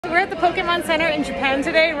at the Pokemon Center in Japan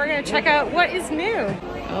today and we're gonna check out what is new.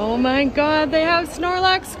 Oh my god, they have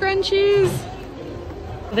Snorlax scrunchies.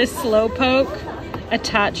 This Slowpoke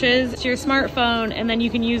attaches to your smartphone and then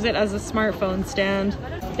you can use it as a smartphone stand.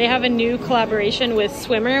 They have a new collaboration with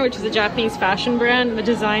Swimmer, which is a Japanese fashion brand. The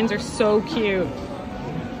designs are so cute.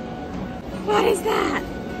 What is that?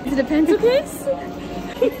 Is it a pencil case?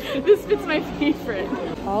 This fits my favorite.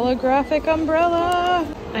 Holographic umbrella.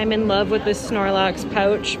 I'm in love with this Snorlax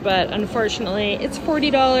pouch, but unfortunately it's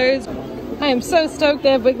 $40. I am so stoked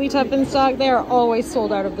they have Wigglytuff in stock. They are always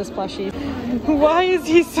sold out of this plushie. Why is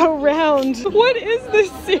he so round? What is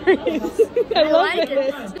this series? I love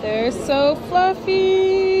it. They're so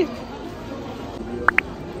fluffy.